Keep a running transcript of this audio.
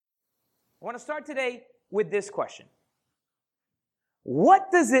I want to start today with this question.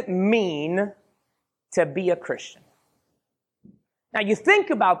 What does it mean to be a Christian? Now, you think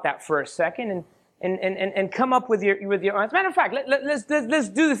about that for a second and come up with your as a matter of fact, let's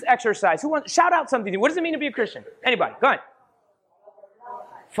do this exercise. Who wants shout out something? What does it mean to be a Christian? Anybody? Go ahead.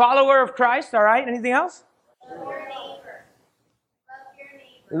 Follower of Christ, all right. Anything else? Love your neighbor.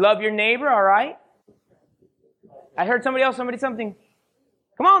 Love your neighbor, all right. I heard something.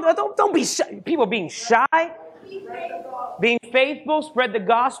 Come on, don't be shy. People being shy. Being faithful, spread the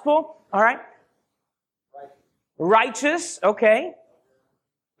gospel, all right. Righteous, okay.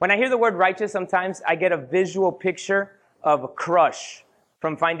 When I hear the word righteous, sometimes I get a visual picture of a Crush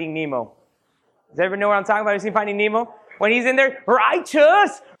from Finding Nemo. Does everyone know what I'm talking about? You seen Finding Nemo? When he's in there,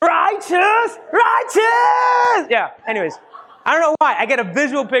 righteous. Yeah, anyways. I don't know why. I get a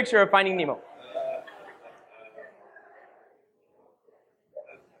visual picture of Finding Nemo.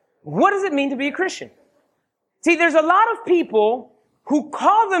 What does it mean to be a Christian? See, there's a lot of people who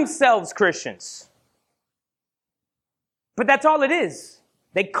call themselves Christians. But that's all it is.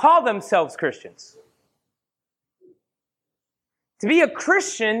 They call themselves Christians. To be a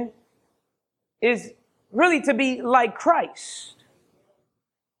Christian is really to be like Christ.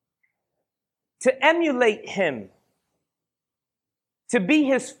 To emulate Him. To be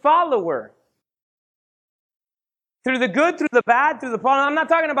His follower. Through the good, through the bad, through the problem. I'm not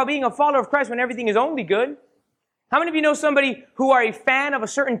talking about being a follower of Christ when everything is only good. How many of you know somebody who are a fan of a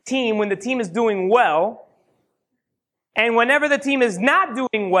certain team when the team is doing well? And whenever the team is not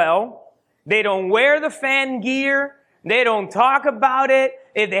doing well, they don't wear the fan gear. They don't talk about it.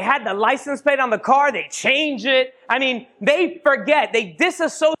 If they had the license plate on the car, they change it. I mean, they forget. They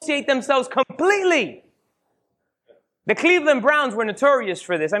disassociate themselves completely. The Cleveland Browns were notorious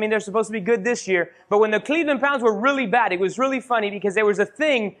for this. I mean, they're supposed to be good this year. But when the Cleveland Browns were really bad, it was really funny because there was a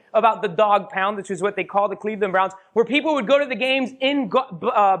thing about the dog pound, which is what they call the Cleveland Browns, where people would go to the games in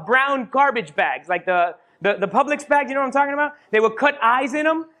brown garbage bags, like the Publix bags, you know what I'm talking about? They would cut eyes in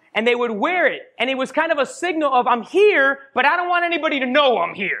them, and they would wear it. And it was kind of a signal of, I'm here, but I don't want anybody to know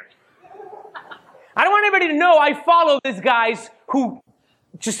I'm here. I don't want anybody to know I follow these guys who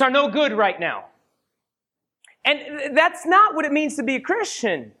just are no good right now. And that's not what it means to be a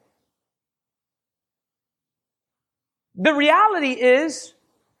Christian. The reality is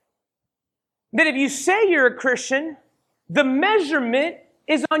that if you say you're a Christian, the measurement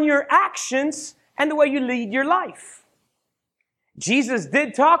is on your actions and the way you lead your life. Jesus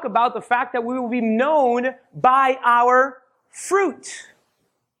did talk about the fact that we will be known by our fruit.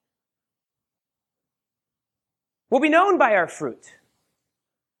 We'll be known by our fruit.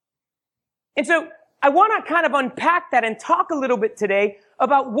 And so I want to kind of unpack that and talk a little bit today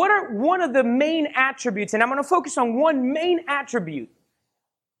about what are one of the main attributes, and I'm going to focus on one main attribute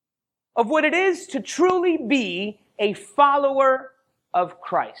of what it is to truly be a follower of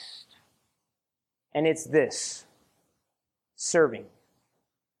Christ. And it's this: serving.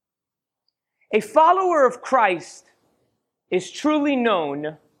 A follower of Christ is truly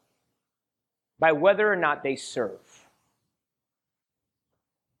known by whether or not they serve.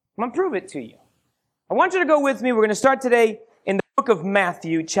 I'm going to prove it to you. I want you to go with me. We're going to start today in the book of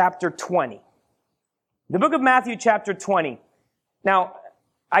Matthew, chapter 20. The book of Matthew, chapter 20. Now,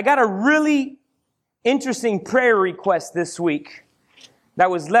 I got a really interesting prayer request this week that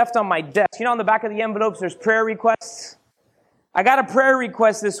was left on my desk. You know, on the back of the envelopes, there's prayer requests. I got a prayer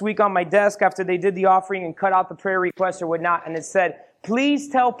request this week on my desk after they did the offering and cut out the prayer request or whatnot. And it said, please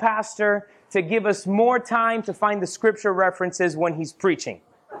tell Pastor to give us more time to find the scripture references when he's preaching.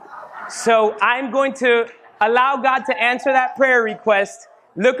 So I'm going to allow God to answer that prayer request.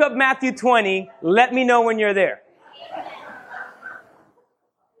 Look up Matthew 20. Let me know when you're there.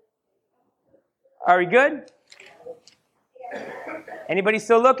 Are we good? Anybody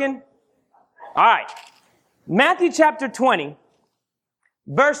still looking? All right. Matthew chapter 20,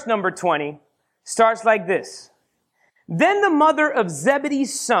 verse number 20, starts like this. Then the mother of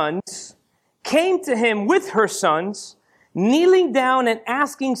Zebedee's sons came to him with her sons, kneeling down and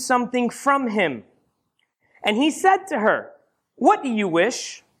asking something from him. And he said to her, what do you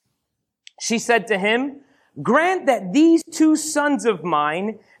wish? She said to him, grant that these two sons of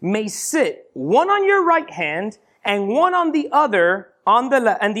mine may sit, one on your right hand and one on the other on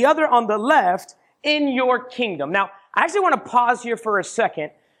the left in your kingdom. Now, I actually want to pause here for a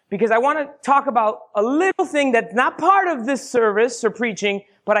second because I want to talk about a little thing that's not part of this service or preaching,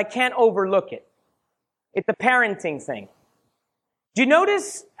 but I can't overlook it. It's a parenting thing. Do you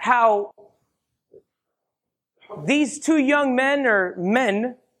notice how these two young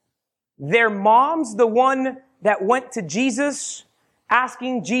men their moms, the one that went to Jesus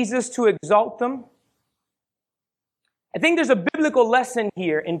asking Jesus to exalt them? I think there's a biblical lesson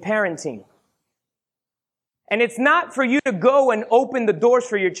here in parenting. And it's not for you to go and open the doors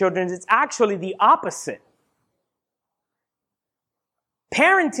for your children. It's actually the opposite.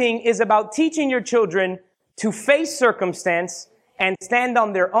 Parenting is about teaching your children to face circumstance and stand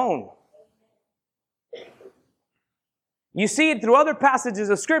on their own. You see it through other passages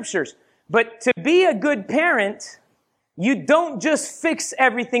of scriptures. But to be a good parent, you don't just fix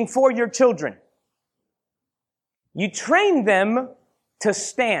everything for your children. You train them to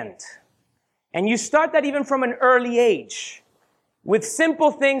stand. And you start that even from an early age. With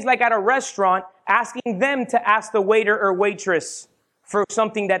simple things like at a restaurant, asking them to ask the waiter or waitress for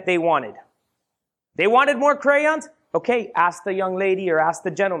something that they wanted. They wanted more crayons? Okay, ask the young lady or ask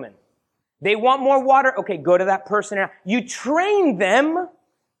the gentleman. They want more water? Okay, go to that person. You train them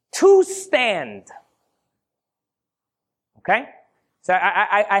to stand. Okay? So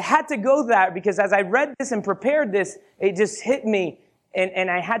I had to go there because as I read this and prepared this, it just hit me.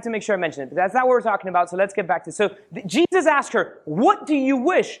 And I had to make sure I mentioned it. But that's not what we're talking about, so let's get back to it. So Jesus asked her, what do you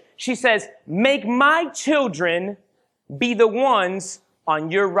wish? She says, make my children be the ones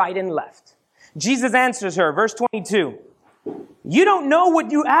on your right and left. Jesus answers her, verse 22. You don't know what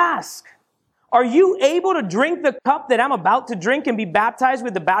you ask. Are you able to drink the cup that I'm about to drink and be baptized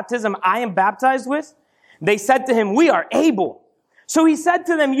with the baptism I am baptized with? They said to him, we are able. So he said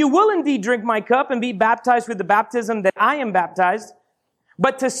to them, you will indeed drink my cup and be baptized with the baptism that I am baptized.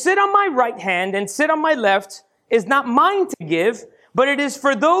 But to sit on my right hand and sit on my left is not mine to give, but it is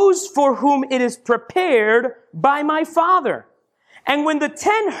for those for whom it is prepared by my Father. And when the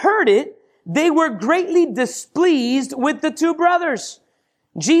 10 heard it, they were greatly displeased with the two brothers.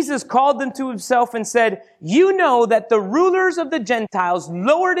 Jesus called them to himself and said, you know that the rulers of the Gentiles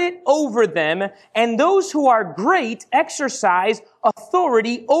lord it over them, and those who are great exercise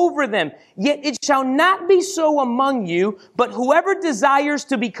authority over them. Yet it shall not be so among you, but whoever desires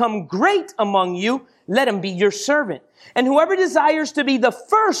to become great among you, let him be your servant. And whoever desires to be the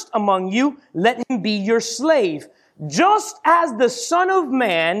first among you, let him be your slave. Just as the Son of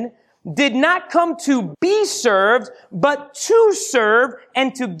Man did not come to be served, but to serve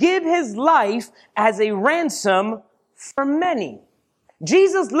and to give his life as a ransom for many.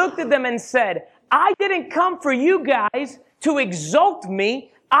 Jesus looked at them and said, I didn't come for you guys to exalt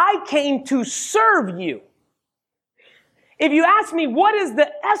me. I came to serve you. If you ask me what is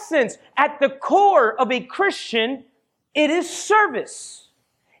the essence at the core of a Christian, it is service.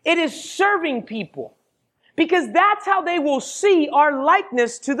 It is serving people. Because that's how they will see our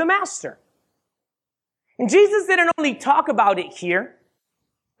likeness to the Master. And Jesus didn't only talk about it here.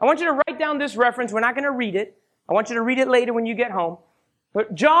 I want you to write down this reference. We're not going to read it. I want you to read it later when you get home.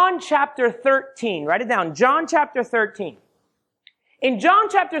 But John chapter 13, write it down. John chapter 13. In John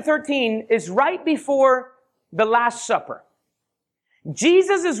chapter 13 is right before the Last Supper.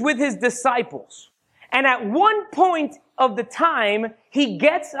 Jesus is with his disciples. And at one point of the time, he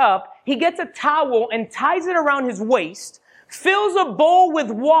gets up, he gets a towel and ties it around his waist, fills a bowl with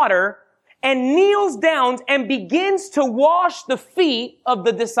water, and kneels down and begins to wash the feet of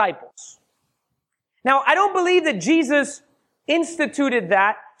the disciples. Now, I don't believe that Jesus instituted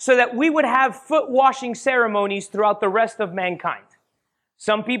that so that we would have foot washing ceremonies throughout the rest of mankind.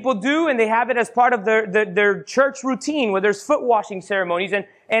 Some people do, and they have it as part of their church routine where there's foot washing ceremonies. And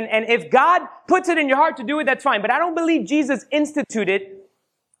if God puts it in your heart to do it, that's fine. But I don't believe Jesus instituted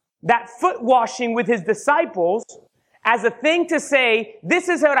that foot washing with his disciples as a thing to say, this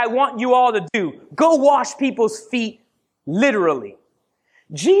is what I want you all to do. Go wash people's feet literally.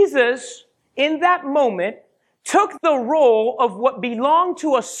 Jesus, in that moment, took the role of what belonged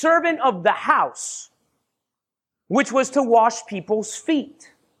to a servant of the house, which was to wash people's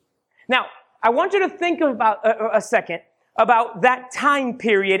feet. Now, I want you to think about a second about that time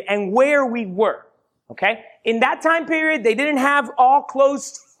period and where we were, okay? In that time period, they didn't have all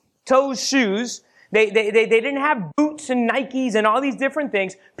closed-toe shoes. They didn't have boots and Nikes and all these different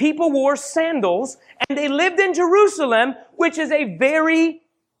things. People wore sandals, and they lived in Jerusalem, which is a very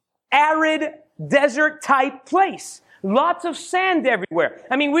arid, desert-type place. Lots of sand everywhere.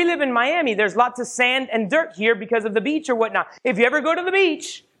 I mean, we live in Miami. There's lots of sand and dirt here because of the beach or whatnot. If you ever go to the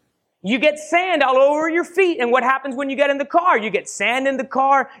beach, you get sand all over your feet. And what happens when you get in the car? You get sand in the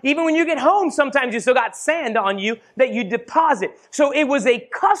car. Even when you get home, sometimes you still got sand on you that you deposit. So it was a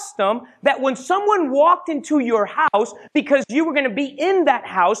custom that when someone walked into your house, because you were going to be in that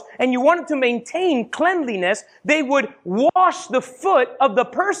house and you wanted to maintain cleanliness, they would wash the foot of the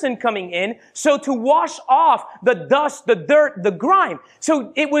person coming in. So to wash off the dust, the dirt, the grime.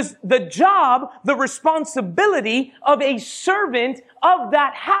 So it was the job, the responsibility of a servant of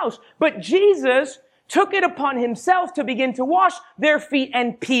that house. But Jesus took it upon himself to begin to wash their feet.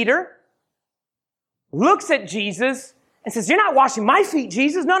 And Peter looks at Jesus and says, "You're not washing my feet,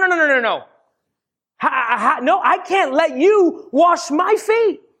 Jesus. No. No, I can't let you wash my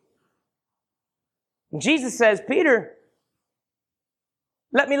feet." And Jesus says, "Peter,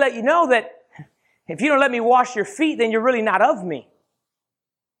 let me let you know that if you don't let me wash your feet, then you're really not of me.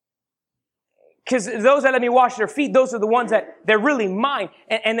 Because those that let me wash their feet, those are the ones that they're really mine."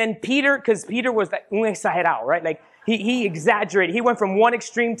 And then Peter, because Peter was like un exagerado, right? Like he exaggerated. He went from one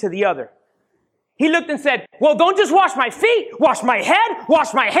extreme to the other. He looked and said, "Well, don't just wash my feet, wash my head,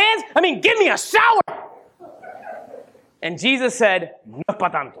 wash my hands. I mean, give me a shower." And Jesus said, "No pa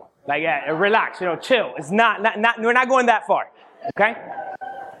tanto." Like, relax, chill. It's not, we're not going that far. Okay?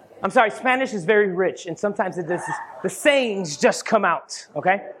 I'm sorry, Spanish is very rich, and sometimes the sayings just come out.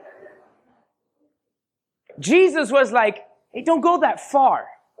 Okay? Jesus was like, "Hey, don't go that far.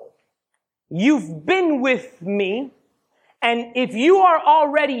 You've been with me, and if you are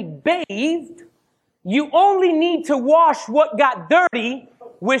already bathed, you only need to wash what got dirty,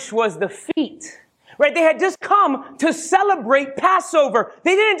 which was the feet." Right? They had just come to celebrate Passover.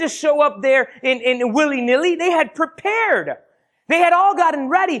 They didn't just show up there in willy-nilly. They had prepared. They had all gotten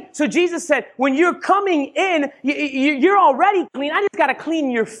ready. So Jesus said, when you're coming in, you're already clean. I just got to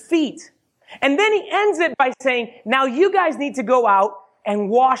clean your feet. And then he ends it by saying, now you guys need to go out and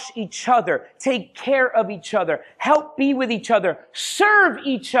wash each other, take care of each other, help be with each other, serve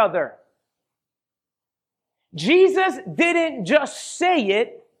each other. Jesus didn't just say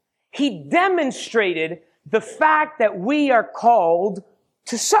it. He demonstrated the fact that we are called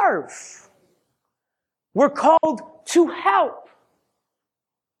to serve. We're called to help.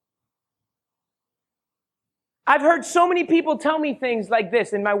 I've heard so many people tell me things like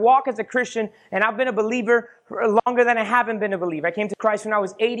this in my walk as a Christian, and I've been a believer for longer than I haven't been a believer. I came to Christ when I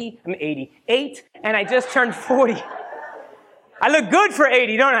was 88, and I just turned 40. I look good for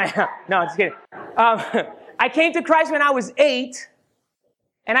 80, don't I? No, just kidding. I came to Christ when I was 8,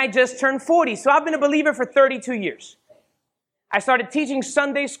 and I just turned 40. So I've been a believer for 32 years. I started teaching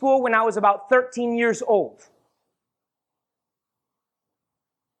Sunday school when I was about 13 years old.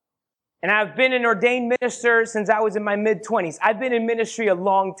 And I've been an ordained minister since I was in my mid-20s. I've been in ministry a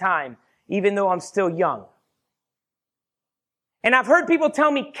long time, even though I'm still young. And I've heard people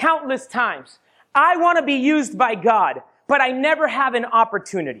tell me countless times, I want to be used by God, but I never have an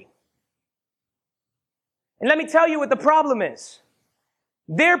opportunity. And let me tell you what the problem is.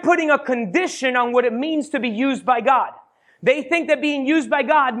 They're putting a condition on what it means to be used by God. They think that being used by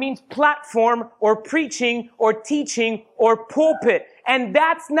God means platform or preaching or teaching or pulpit. And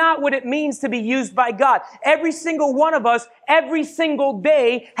that's not what it means to be used by God. Every single one of us, every single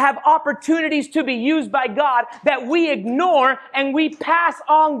day, have opportunities to be used by God that we ignore and we pass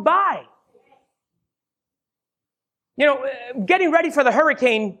on by. Getting ready for the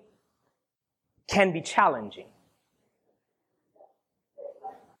hurricane can be challenging.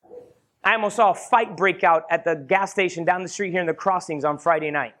 I almost saw a fight break out at the gas station down the street here in the Crossings on Friday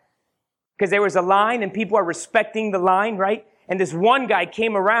night. Because there was a line and people are respecting the line, right? And this one guy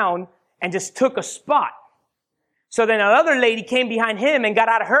came around and just took a spot. So then another lady came behind him and got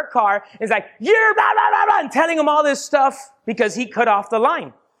out of her car and was like, you're blah, blah, blah, blah, and telling him all this stuff because he cut off the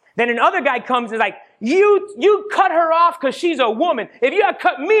line. Then another guy comes and is like, you cut her off because she's a woman. If you had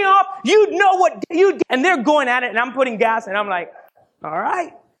cut me off, you'd know what you did. And they're going at it and I'm putting gas and I'm like, all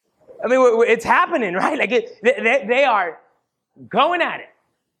right. I mean, it's happening, right? Like they are going at it.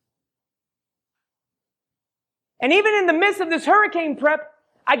 And even in the midst of this hurricane prep,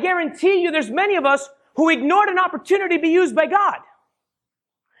 I guarantee you there's many of us who ignored an opportunity to be used by God.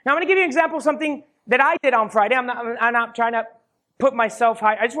 Now, I'm going to give you an example of something that I did on Friday. I'm not trying to put myself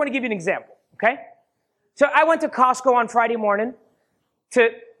high. I just want to give you an example, okay? So I went to Costco on Friday morning to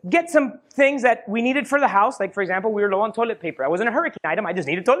get some things that we needed for the house. Like, for example, we were low on toilet paper. I wasn't a hurricane item. I just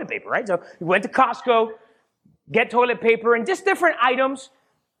needed toilet paper, right? So we went to Costco, get toilet paper, and just different items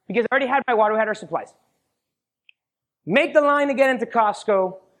because I already had my water, we had our supplies. Make the line to get into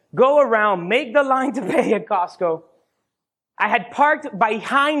Costco, go around, make the line to pay at Costco. I had parked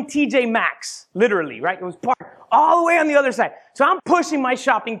behind TJ Maxx, literally, right? It was parked all the way on the other side. So I'm pushing my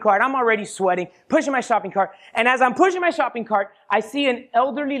shopping cart. I'm already sweating, pushing my shopping cart. And as I'm pushing my shopping cart, I see an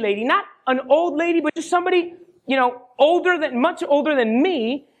elderly lady, not an old lady, but just somebody, much older than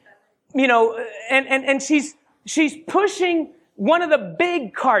me, and she's pushing one of the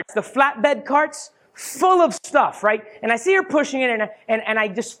big carts, the flatbed carts, full of stuff, right? And I see her pushing it, and I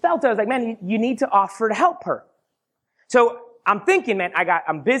just felt it. I was like, man, you need to offer to help her. So I'm thinking, man,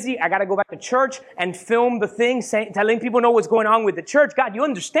 I'm busy. I got to go back to church and film the thing, telling people know what's going on with the church. God, you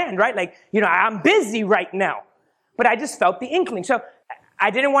understand, right? Like, I'm busy right now. But I just felt the inkling. So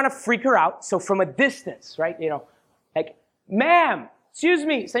I didn't want to freak her out. So from a distance, right? Like, ma'am, excuse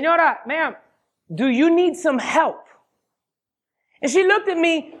me, señora, ma'am, do you need some help? And she looked at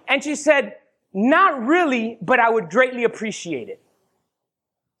me and she said, not really, but I would greatly appreciate it.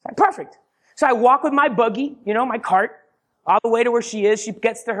 Like, perfect. So I walk with my buggy, my cart, all the way to where she is. She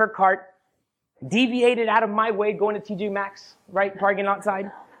gets to her cart, deviated out of my way, going to TJ Maxx, right, parking lot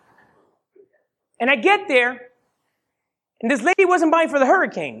side. And I get there, and this lady wasn't buying for the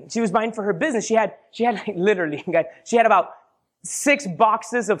hurricane. She was buying for her business. She had like, literally, she had about 6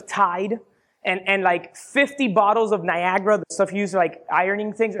 boxes of Tide and like 50 bottles of Niagara, the stuff you use for like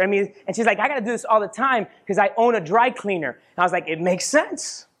ironing things. And she's like, I got to do this all the time because I own a dry cleaner. And I was like, it makes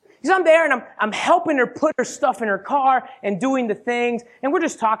sense. So I'm there and I'm helping her put her stuff in her car and doing the things. And we're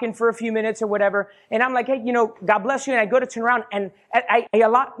just talking for a few minutes or whatever. And I'm like, hey, God bless you. And I go to turn around and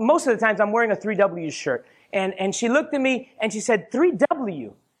most of the times I'm wearing a 3W shirt. And she looked at me and she said,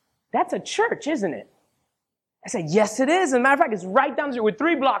 3W, that's a church, isn't it? I said, yes, it is. As a matter of fact, it's right down the street. We're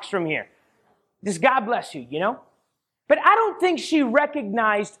 3 blocks from here. Just God bless you, But I don't think she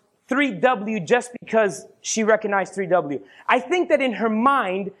recognized 3W just because she recognized 3W. I think that in her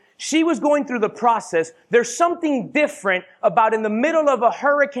mind, she was going through the process. There's something different about in the middle of a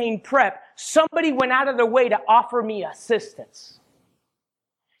hurricane prep, somebody went out of their way to offer me assistance.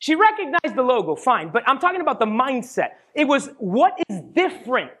 She recognized the logo, fine, but I'm talking about the mindset. It was, what is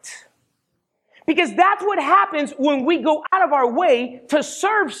different? Because that's what happens when we go out of our way to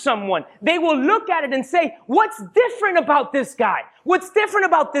serve someone. They will look at it and say, what's different about this guy? What's different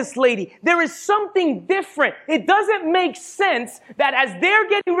about this lady? There is something different. It doesn't make sense that as they're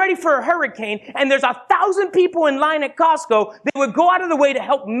getting ready for a hurricane and there's 1,000 people in line at Costco, they would go out of the way to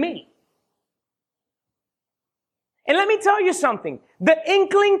help me. And let me tell you something. The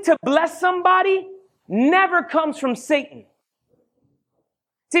inkling to bless somebody never comes from Satan.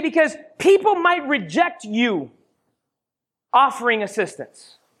 See, because people might reject you offering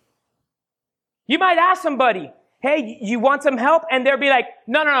assistance. You might ask somebody, hey, you want some help? And they'll be like,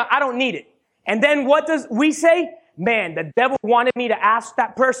 no, I don't need it. And then what does we say? Man, the devil wanted me to ask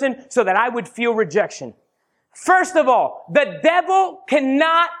that person so that I would feel rejection. First of all, the devil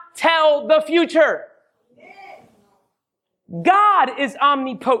cannot tell the future. God is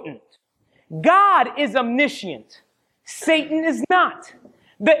omnipotent. God is omniscient. Satan is not.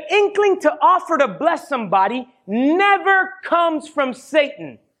 The inkling to offer to bless somebody never comes from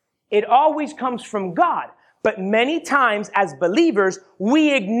Satan. It always comes from God. But many times as believers,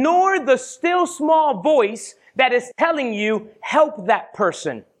 we ignore the still small voice that is telling you, help that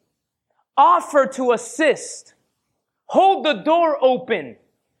person. Offer to assist. Hold the door open.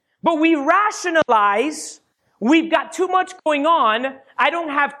 But we rationalize, we've got too much going on, I don't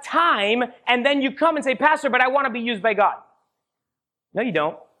have time, and then you come and say, Pastor, but I want to be used by God. No, you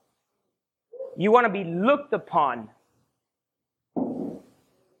don't. You want to be looked upon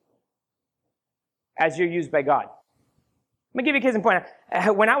as you're used by God. Let me give you a case in point.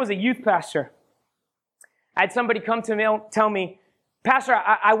 When I was a youth pastor, I had somebody come to me and tell me, Pastor,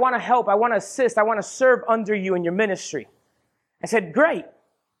 I want to help, I want to assist, I want to serve under you in your ministry. I said, great.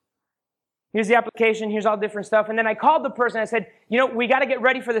 Here's the application, here's all different stuff. And then I called the person, I said, we got to get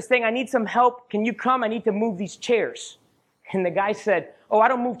ready for this thing. I need some help. Can you come? I need to move these chairs. And the guy said, I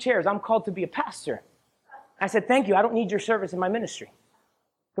don't move chairs. I'm called to be a pastor. I said, thank you. I don't need your service in my ministry.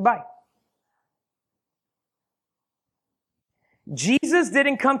 Goodbye. Jesus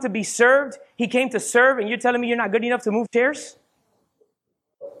didn't come to be served. He came to serve, and you're telling me you're not good enough to move chairs?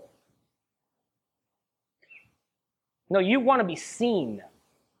 No, you want to be seen.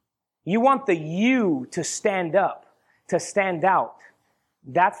 You want the you to stand up, to stand out.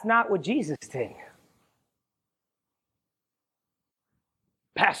 That's not what Jesus did.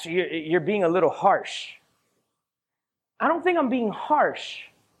 Pastor, you're being a little harsh. I don't think I'm being harsh.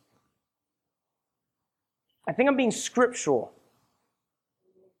 I think I'm being scriptural.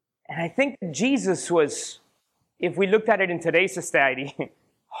 And I think that Jesus was, if we looked at it in today's society,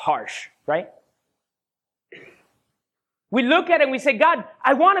 harsh, right? We look at it and we say, God,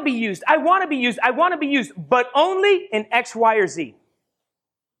 I want to be used. I want to be used. I want to be used, but only in X, Y, or Z.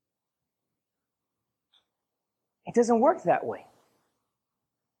 It doesn't work that way.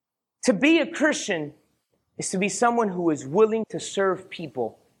 To be a Christian is to be someone who is willing to serve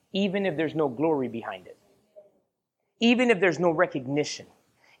people, even if there's no glory behind it. Even if there's no recognition.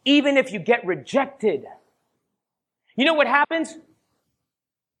 Even if you get rejected. You know what happens?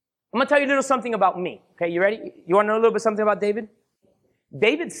 I'm going to tell you a little something about me. Okay, you ready? You want to know a little bit something about David?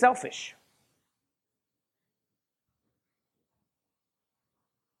 David's selfish.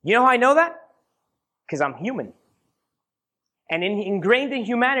 You know how I know that? Because I'm human. And ingrained in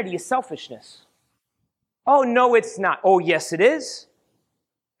humanity is selfishness. Oh, no, it's not. Oh, yes, it is.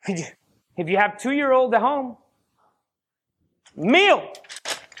 If you have 2-year-old at home, meal,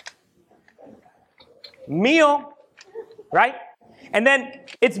 right? And then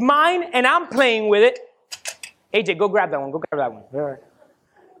it's mine and I'm playing with it. AJ, go grab that one.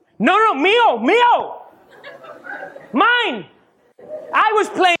 No, meal. Mine. I was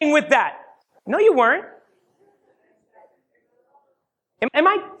playing with that. No, you weren't. Am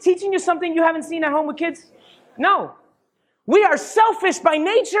I teaching you something you haven't seen at home with kids? No. We are selfish by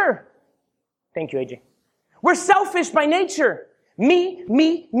nature. Thank you, AJ. We're selfish by nature. Me.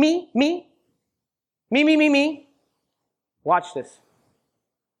 Watch this.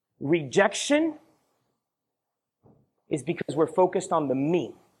 Rejection is because we're focused on the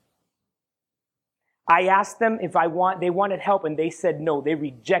me. I asked them if they wanted help and they said no. They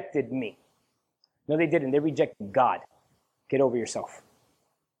rejected me. No, they didn't. They rejected God. Get over yourself.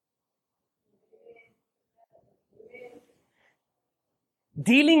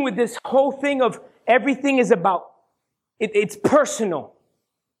 Dealing with this whole thing of everything is about, it's personal.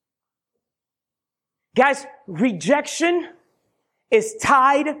 Guys, rejection is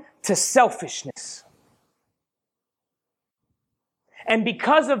tied to selfishness. And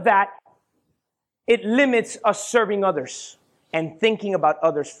because of that, it limits us serving others and thinking about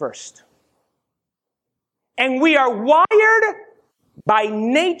others first. And we are wired by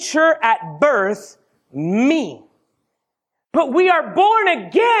nature at birth, me. But we are born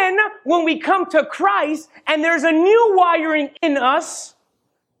again when we come to Christ, and there's a new wiring in us,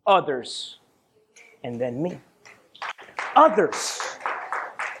 others, and then me. Others.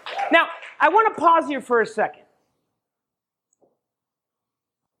 Now, I want to pause here for a second.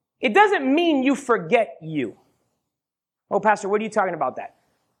 It doesn't mean you forget you. Oh, Pastor, what are you talking about that?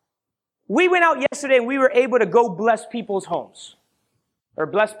 We went out yesterday and we were able to go bless people's homes, or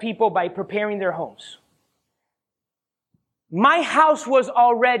bless people by preparing their homes. My house was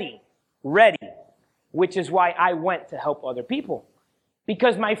already ready, which is why I went to help other people.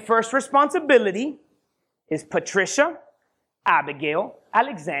 Because my first responsibility is Patricia, Abigail,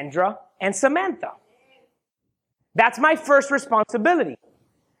 Alexandra, and Samantha. That's my first responsibility.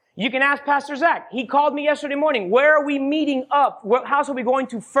 You can ask Pastor Zach. He called me yesterday morning. Where are we meeting up? What house are we going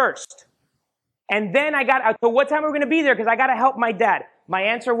to first? And then so what time are we going to be there? Because I got to help my dad. My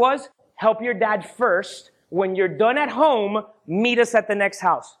answer was, help your dad first. When you're done at home, meet us at the next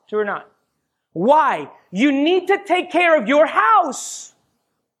house. True or not? Why? You need to take care of your house.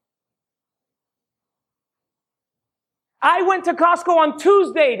 I went to Costco on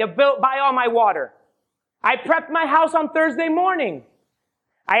Tuesday to buy all my water. I prepped my house on Thursday morning.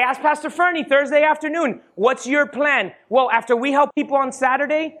 I asked Pastor Fernie Thursday afternoon, what's your plan? Well, after we help people on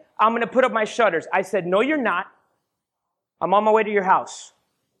Saturday, I'm going to put up my shutters. I said, no, you're not. I'm on my way to your house.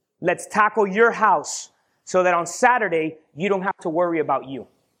 Let's tackle your house so that on Saturday, you don't have to worry about you.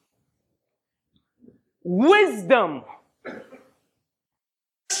 Wisdom.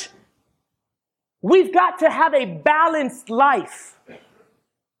 We've got to have a balanced life.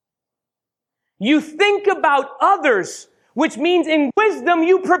 You think about others, which means in wisdom,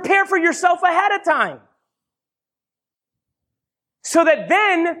 you prepare for yourself ahead of time. So that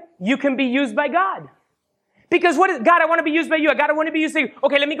then you can be used by God. Because what is, God, I want to be used by you. God, I want to be used by you.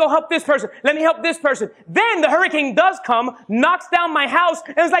 Okay, let me go help this person. Let me help this person. Then the hurricane does come, knocks down my house,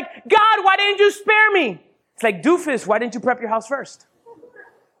 and it's like, God, why didn't you spare me? It's like, doofus, why didn't you prep your house first?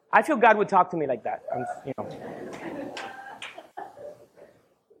 I feel God would talk to me like that.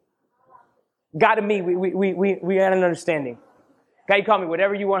 God and me, we had an understanding. God, you call me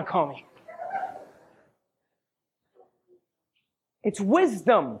whatever you want to call me. It's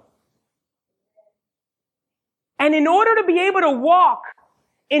wisdom. And in order to be able to walk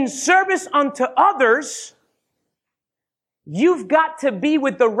in service unto others, you've got to be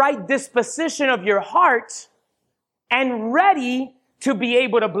with the right disposition of your heart and ready to be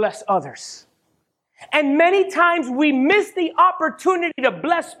able to bless others. And many times we miss the opportunity to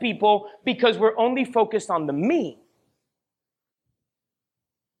bless people because we're only focused on the me.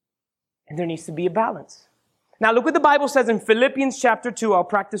 And there needs to be a balance. Now look what the Bible says in Philippians chapter 2. I'll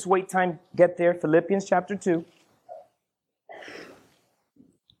practice wait time. Get there. Philippians chapter 2.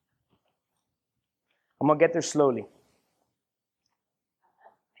 I'm going to get there slowly.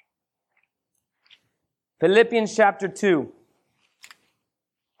 Philippians chapter 2.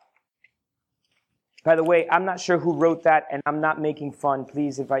 By the way, I'm not sure who wrote that, and I'm not making fun.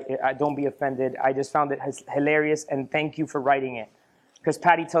 Please, if I don't be offended. I just found it hilarious, and thank you for writing it. Because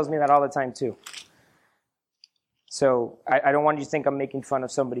Patty tells me that all the time, too. So I don't want you to think I'm making fun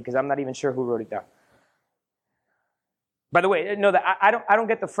of somebody, because I'm not even sure who wrote it down. By the way, no, I don't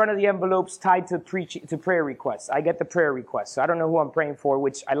get the front of the envelopes tied to prayer requests. I get the prayer requests. So I don't know who I'm praying for,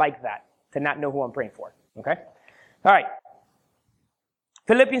 which I like that, to not know who I'm praying for. Okay? All right.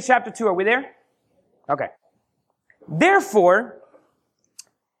 Philippians chapter 2, are we there? Okay. Therefore,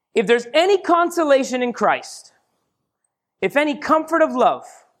 if there's any consolation in Christ, if any comfort of love,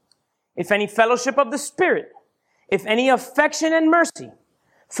 if any fellowship of the Spirit, if any affection and mercy,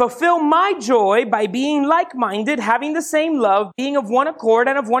 fulfill my joy by being like-minded, having the same love, being of one accord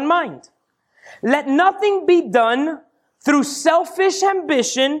and of one mind. Let nothing be done through selfish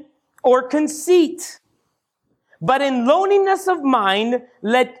ambition or conceit, but in lowliness of mind,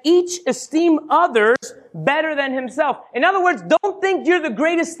 let each esteem others better than himself. In other words, don't think you're the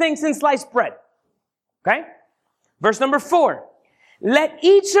greatest thing since sliced bread. Okay? Verse number 4. Let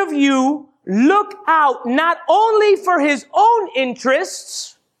each of you look out not only for his own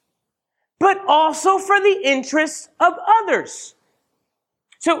interests, but also for the interests of others.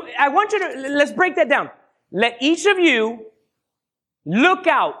 So I want you to, let's break that down. Let each of you look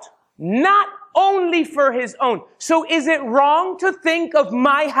out not only for his own. So is it wrong to think of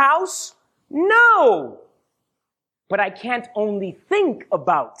my house? No. But I can't only think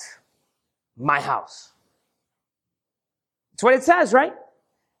about my house. That's what it says, right?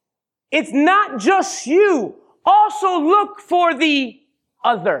 It's not just you. Also look for the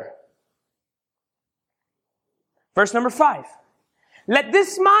other. Verse number 5. Let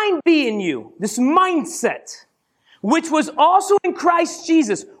this mind be in you, this mindset, which was also in Christ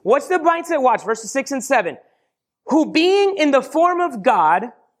Jesus. What's the mindset? Watch verses 6 and 7. Who being in the form of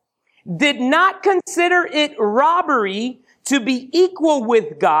God, did not consider it robbery to be equal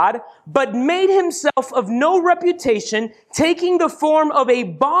with God, but made himself of no reputation, taking the form of a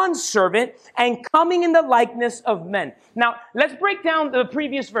bondservant and coming in the likeness of men. Now, let's break down the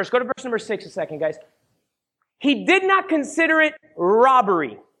previous verse. Go to verse number 6 a second, guys. He did not consider it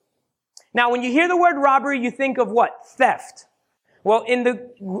robbery. Now, when you hear the word robbery, you think of what? Theft. Well, in the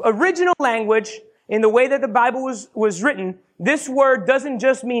original language, in the way that the Bible was written, this word doesn't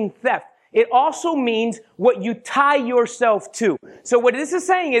just mean theft. It also means what you tie yourself to. So what this is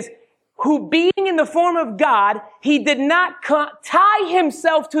saying is, who being in the form of God, he did not tie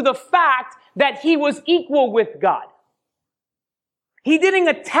himself to the fact that he was equal with God. He didn't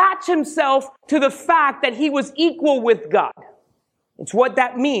attach himself to the fact that he was equal with God. It's what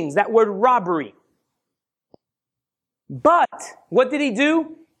that means, that word robbery. But what did he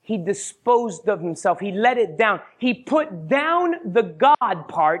do? He disposed of himself. He let it down. He put down the God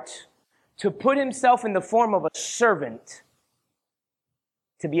part to put himself in the form of a servant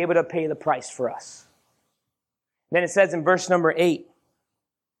to be able to pay the price for us. Then it says in verse number 8,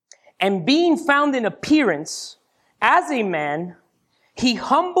 and being found in appearance as a man, he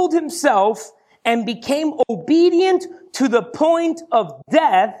humbled himself and became obedient to the point of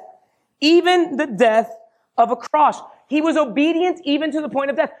death, even the death of a cross. He was obedient even to the point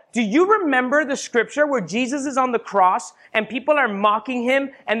of death. Do you remember the scripture where Jesus is on the cross and people are mocking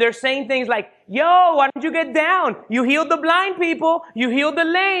him and they're saying things like, yo, why don't you get down? You healed the blind people, you healed the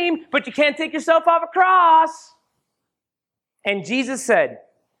lame, but you can't take yourself off a cross. And Jesus said,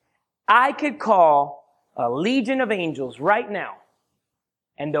 I could call a legion of angels right now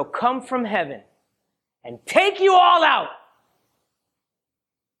and they'll come from heaven and take you all out.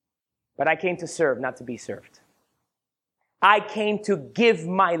 But I came to serve, not to be served. I came to give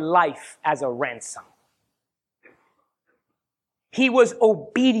my life as a ransom. He was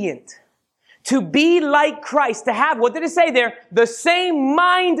obedient. To be like Christ, to have, what did it say there? The same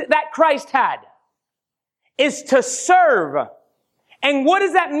mind that Christ had is to serve. And what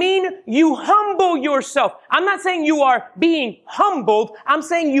does that mean? You humble yourself. I'm not saying you are being humbled. I'm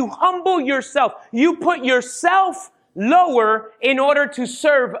saying you humble yourself. You put yourself lower in order to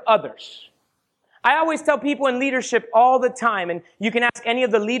serve others. I always tell people in leadership all the time, and you can ask any of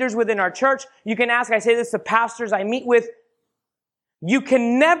the leaders within our church, you can ask, I say this to pastors I meet with, you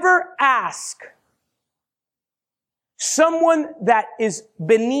can never ask someone that is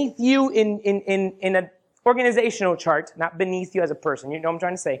beneath you in an organizational chart, not beneath you as a person, you know what I'm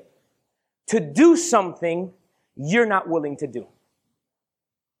trying to say, to do something you're not willing to do.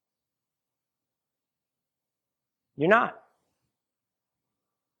 You're not.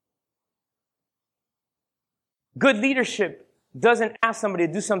 Good leadership doesn't ask somebody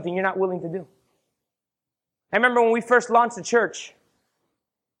to do something you're not willing to do. I remember when we first launched the church,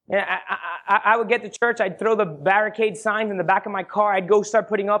 And I would get to church, I'd throw the barricade signs in the back of my car, I'd go start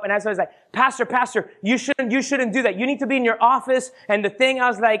putting up, and as I was like, Pastor, you shouldn't do that. You need to be in your office. And the thing, I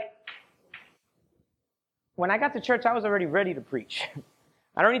was like, when I got to church, I was already ready to preach.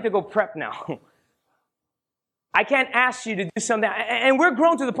 I don't need to go prep now. I can't ask you to do something. And we're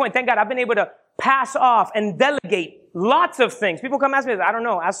grown to the point, thank God, I've been able to pass off and delegate lots of things. People come ask me, I don't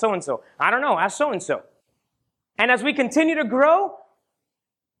know, ask so-and-so. I don't know, ask so-and-so. And as we continue to grow,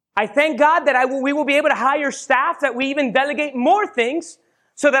 I thank God that we will be able to hire staff, that we even delegate more things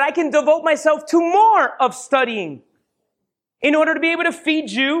so that I can devote myself to more of studying in order to be able to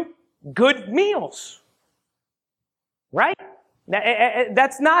feed you good meals. Right?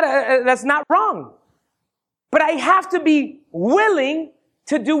 That's not wrong. But I have to be willing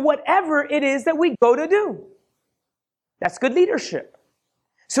to do whatever it is that we go to do. That's good leadership.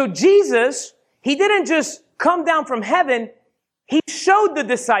 So Jesus, he didn't just come down from heaven. He showed the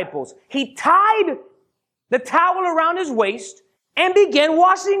disciples. He tied the towel around his waist and began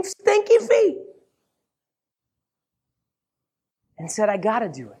washing stinky feet. And said, I got to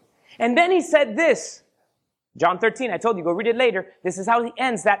do it. And then he said this, John 13, I told you, go read it later. This is how he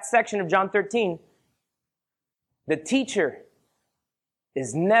ends that section of John 13. The teacher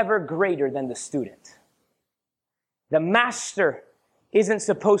is never greater than the student. The master isn't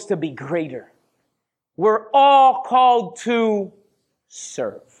supposed to be greater. We're all called to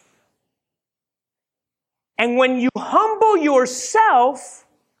serve. And when you humble yourself,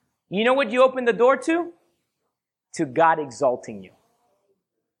 you know what you open the door to? To God exalting you.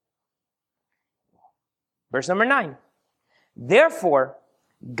 Verse number 9. Therefore,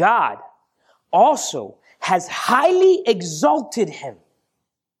 God also has highly exalted him.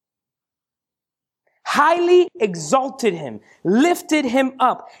 Highly exalted him, lifted him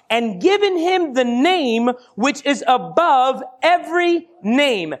up, and given him the name which is above every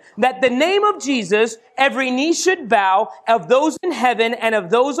name. That the name of Jesus, every knee should bow, of those in heaven and of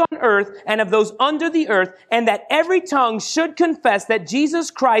those on earth and of those under the earth, and that every tongue should confess that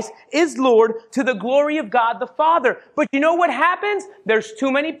Jesus Christ is Lord, to the glory of God the Father. But you know what happens? There's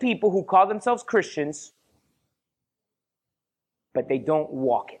too many people who call themselves Christians, but they don't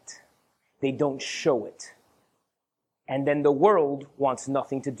walk it. They don't show it. And then the world wants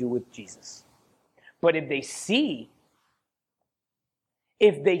nothing to do with Jesus. But if they see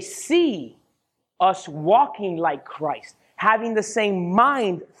us walking like Christ, having the same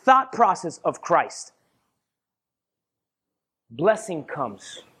mind, thought process of Christ, blessing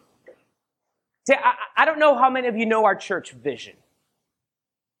comes. See, I don't know how many of you know our church vision.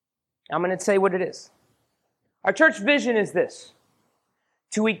 I'm going to say what it is. Our church vision is this: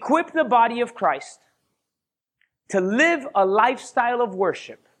 to equip the body of Christ to live a lifestyle of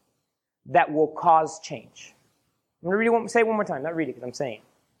worship that will cause change. I'm going to say it one more time, not read it because I'm saying.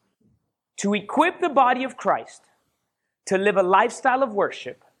 To equip the body of Christ to live a lifestyle of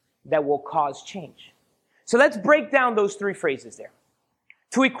worship that will cause change. So let's break down those three phrases there.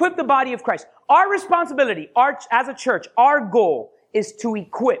 To equip the body of Christ. Our responsibility, as a church, our goal is to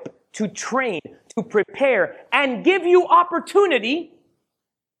equip, to train, to prepare, and give you opportunity.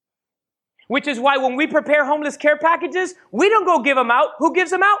 Which is why when we prepare homeless care packages, we don't go give them out. Who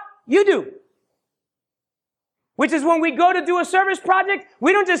gives them out? You do. Which is when we go to do a service project,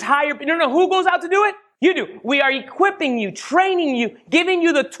 we don't just hire, you don't know who goes out to do it? You do. We are equipping you, training you, giving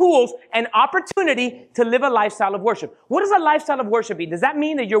you the tools and opportunity to live a lifestyle of worship. What does a lifestyle of worship mean? Does that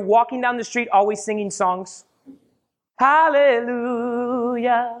mean that you're walking down the street always singing songs? Hallelujah.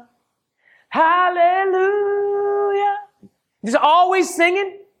 Hallelujah. Just always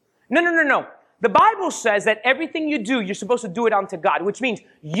singing? No. The Bible says that everything you do, you're supposed to do it unto God, which means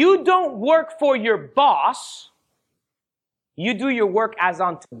you don't work for your boss. You do your work as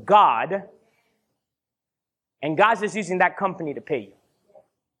unto God, and God's just using that company to pay you.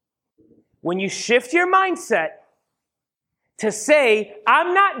 When you shift your mindset to say,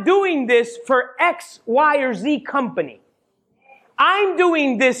 I'm not doing this for X, Y, or Z company. I'm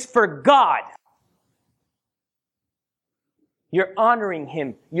doing this for God. You're honoring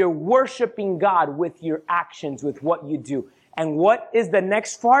Him. You're worshiping God with your actions, with what you do. And what is the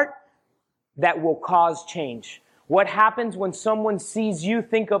next part? That will cause change. What happens when someone sees you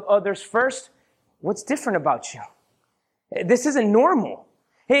think of others first? What's different about you? This isn't normal.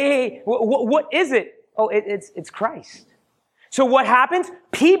 Hey, what is it? Oh, it's Christ. So what happens?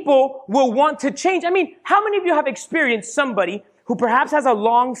 People will want to change. I mean, how many of you have experienced somebody who perhaps has a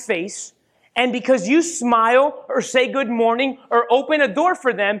long face, and because you smile or say good morning or open a door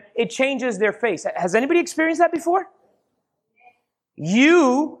for them, it changes their face? Has anybody experienced that before?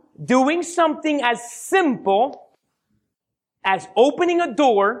 You doing something as simple as opening a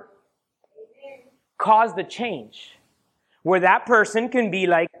door caused a change where that person can be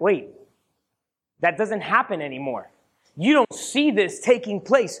like, wait, that doesn't happen anymore. You don't see this taking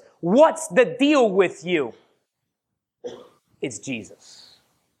place. What's the deal with you? It's Jesus.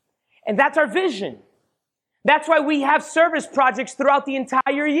 And that's our vision. That's why we have service projects throughout the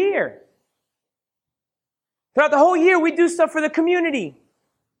entire year. Throughout the whole year, we do stuff for the community.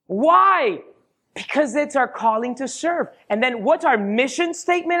 Why? Because it's our calling to serve. And then what's our mission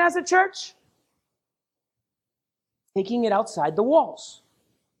statement as a church? Taking it outside the walls.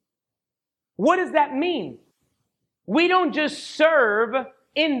 What does that mean? We don't just serve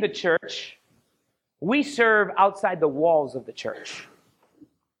in the church. We serve outside the walls of the church.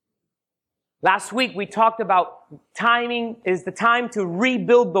 Last week we talked about timing is the time to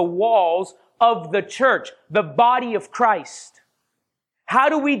rebuild the walls of the church, the body of Christ. How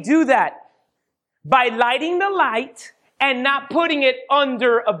do we do that? By lighting the light and not putting it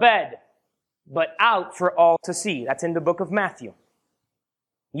under a bed, but out for all to see. That's in the book of Matthew.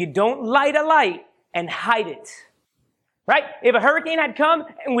 You don't light a light and hide it. Right? If a hurricane had come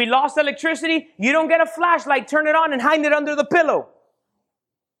and we lost electricity, you don't get a flashlight, turn it on and hide it under the pillow.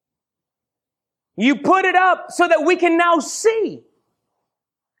 You put it up so that we can now see.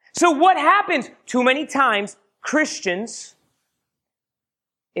 So what happens? Too many times, Christians,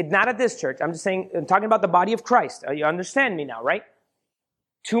 it's not at this church. I'm just saying, I'm talking about the body of Christ. You understand me now, right?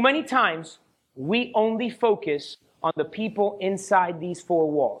 Too many times, we only focus on the people inside these four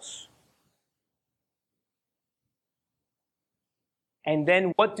walls. And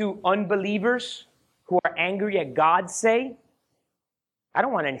then what do unbelievers who are angry at God say? I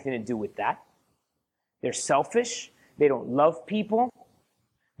don't want anything to do with that. They're selfish. They don't love people.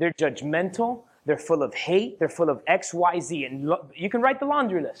 They're judgmental. They're full of hate. They're full of X, Y, Z. And you can write the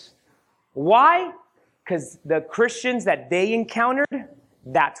laundry list. Why? Because the Christians that they encountered,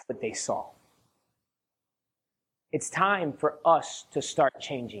 that's what they saw. It's time for us to start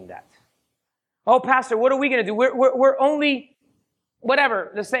changing that. Oh, Pastor, what are we going to do? We're only,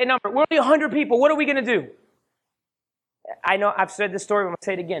 whatever, let's say a number. We're only 100 people. What are we going to do? I know I've said this story, but I'm going to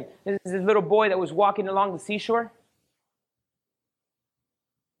say it again. This is this little boy that was walking along the seashore.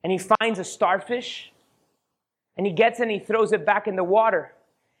 And he finds a starfish. And he gets it and he throws it back in the water.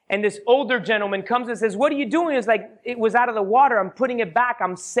 And this older gentleman comes and says, what are you doing? It's like, it was out of the water. I'm putting it back.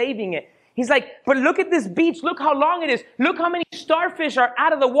 I'm saving it. He's like, but look at this beach. Look how long it is. Look how many starfish are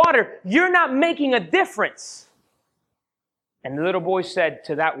out of the water. You're not making a difference. And the little boy said,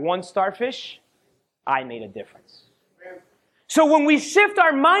 to that one starfish, I made a difference. So when we shift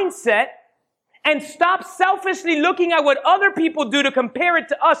our mindset and stop selfishly looking at what other people do to compare it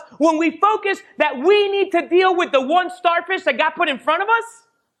to us, when we focus that we need to deal with the one starfish that got put in front of us,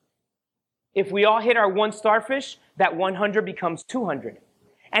 if we all hit our one starfish, that 100 becomes 200.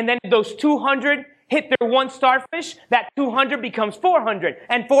 And then if those 200 hit their one starfish, that 200 becomes 400,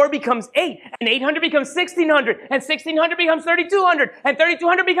 and 4 becomes 8, and 800 becomes 1600, and 1600 becomes 3200, and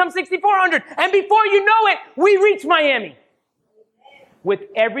 3200 becomes 6400. And before you know it, we reach Miami. With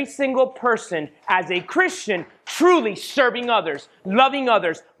every single person as a Christian truly serving others, loving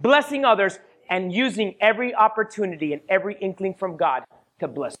others, blessing others, and using every opportunity and every inkling from God to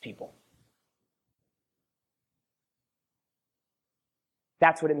bless people.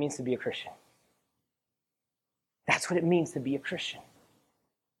 That's what it means to be a Christian. That's what it means to be a Christian.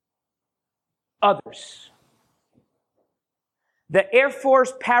 Others. The Air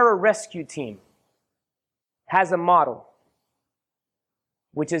Force Pararescue Team has a motto,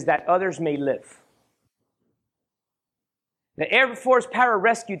 which is that others may live. The Air Force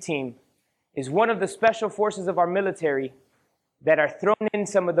Pararescue Team is one of the special forces of our military that are thrown in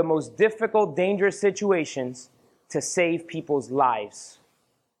some of the most difficult, dangerous situations to save people's lives,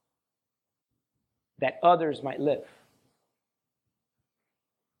 that others might live.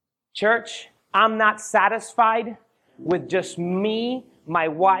 Church, I'm not satisfied with just me, my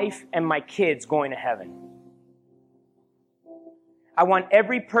wife, and my kids going to heaven. I want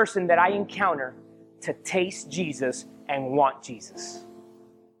every person that I encounter to taste Jesus and want Jesus.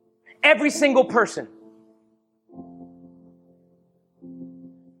 Every single person.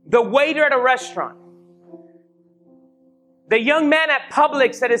 The waiter at a restaurant. The young man at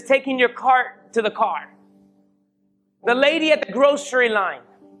Publix that is taking your cart to the car. The lady at the grocery line.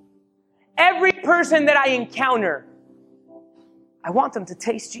 Every person that I encounter, I want them to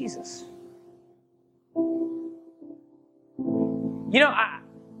taste Jesus. You know,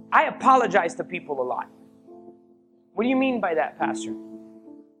 I apologize to people a lot. What do you mean by that, Pastor?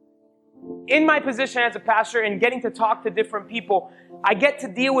 In my position as a pastor and getting to talk to different people, I get to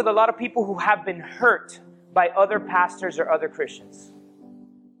deal with a lot of people who have been hurt by other pastors or other Christians.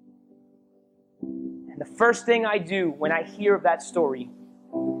 And the first thing I do when I hear of that story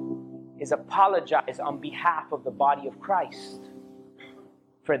is apologize on behalf of the body of Christ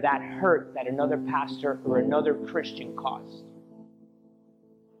for that hurt that another pastor or another Christian caused.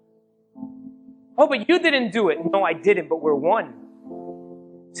 Oh, but you didn't do it. No, I didn't, but we're one.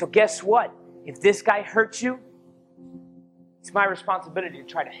 So guess what? If this guy hurt you, it's my responsibility to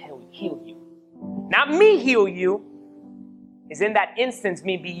try to heal you. Not me heal you, is in that instance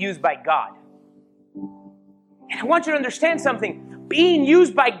me be used by God. And I want you to understand something. Being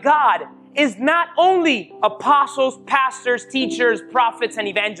used by God is not only apostles, pastors, teachers, prophets, and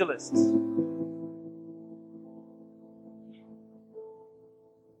evangelists.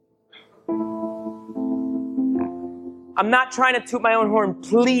 I'm not trying to toot my own horn.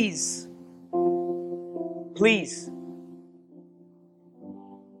 Please. Please.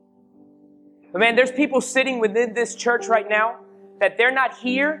 But man, there's people sitting within this church right now that they're not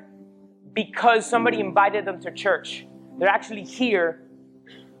here because somebody invited them to church. They're actually here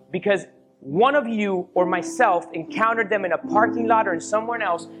because one of you or myself encountered them in a parking lot or in somewhere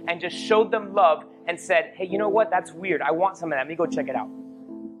else and just showed them love and said, hey, you know what? That's weird. I want some of that. Let me go check it out.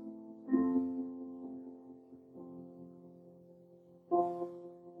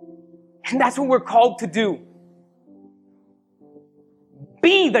 And that's what we're called to do.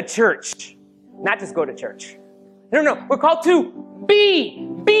 Be the church. Not just go to church. No. We're called to be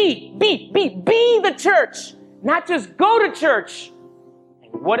the church. Not just go to church.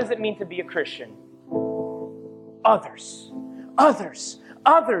 And what does it mean to be a Christian? Others.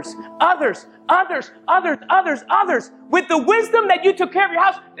 With the wisdom that you took care of your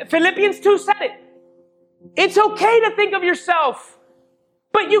house. Philippians 2 said it. It's okay to think of yourself.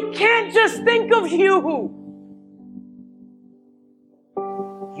 But you can't just think of you.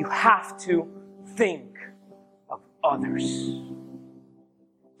 You have to think of others.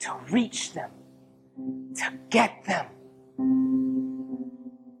 To reach them. To get them.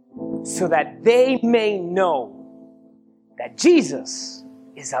 So that they may know that Jesus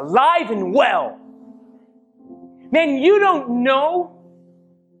is alive and well. Man, you don't know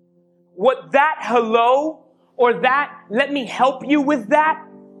what that hello or that let me help you with that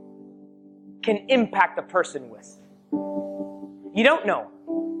can impact a person with. You don't know.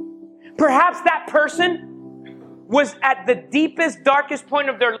 Perhaps that person was at the deepest, darkest point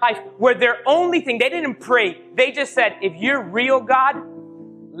of their life where their only thing, they didn't pray. They just said, if you're real, God,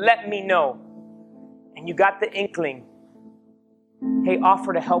 let me know. And you got the inkling. Hey,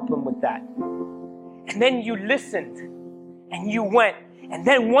 offer to help them with that. And then you listened and you went. And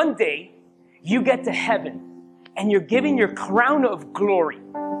then one day you get to heaven and you're giving your crown of glory.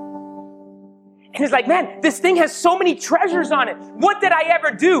 And it's like, man, this thing has so many treasures on it. What did I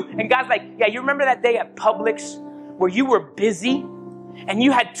ever do? And God's like, yeah, you remember that day at Publix where you were busy and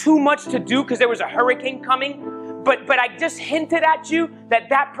you had too much to do because there was a hurricane coming? But I just hinted at you that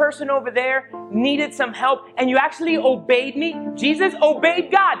that person over there needed some help and you actually obeyed me. Jesus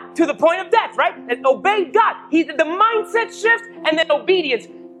obeyed God to the point of death, right? And obeyed God. He did the mindset shift and then obedience.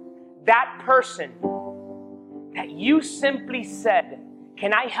 That person that you simply said,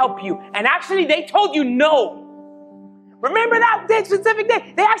 can I help you? And actually they told you no. Remember that specific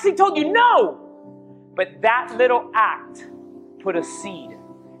day? They actually told you no. But that little act put a seed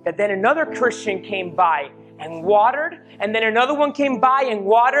that then another Christian came by and watered, and then another one came by and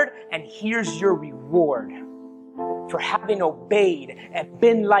watered, and here's your reward for having obeyed and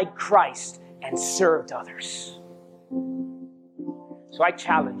been like Christ and served others. So I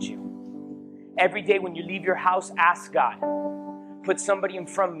challenge you. Every day when you leave your house, ask God, put somebody in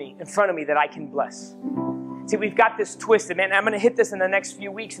front of me that I can bless. See, we've got this twisted, man. I'm going to hit this in the next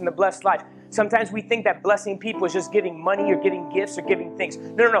few weeks in the Blessed Life. Sometimes we think that blessing people is just giving money or giving gifts or giving things.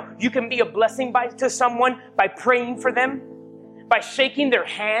 No. You can be a blessing to someone by praying for them, by shaking their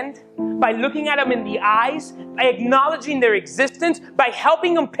hand, by looking at them in the eyes, by acknowledging their existence, by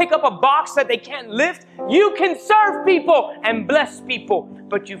helping them pick up a box that they can't lift. You can serve people and bless people,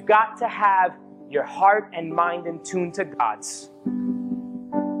 but you've got to have your heart and mind in tune to God's.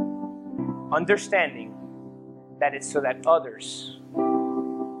 Understanding that it's so that others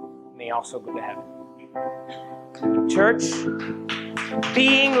may also go to heaven. Church,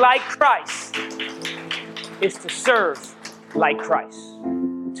 being like Christ is to serve like Christ.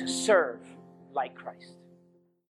 To serve like Christ.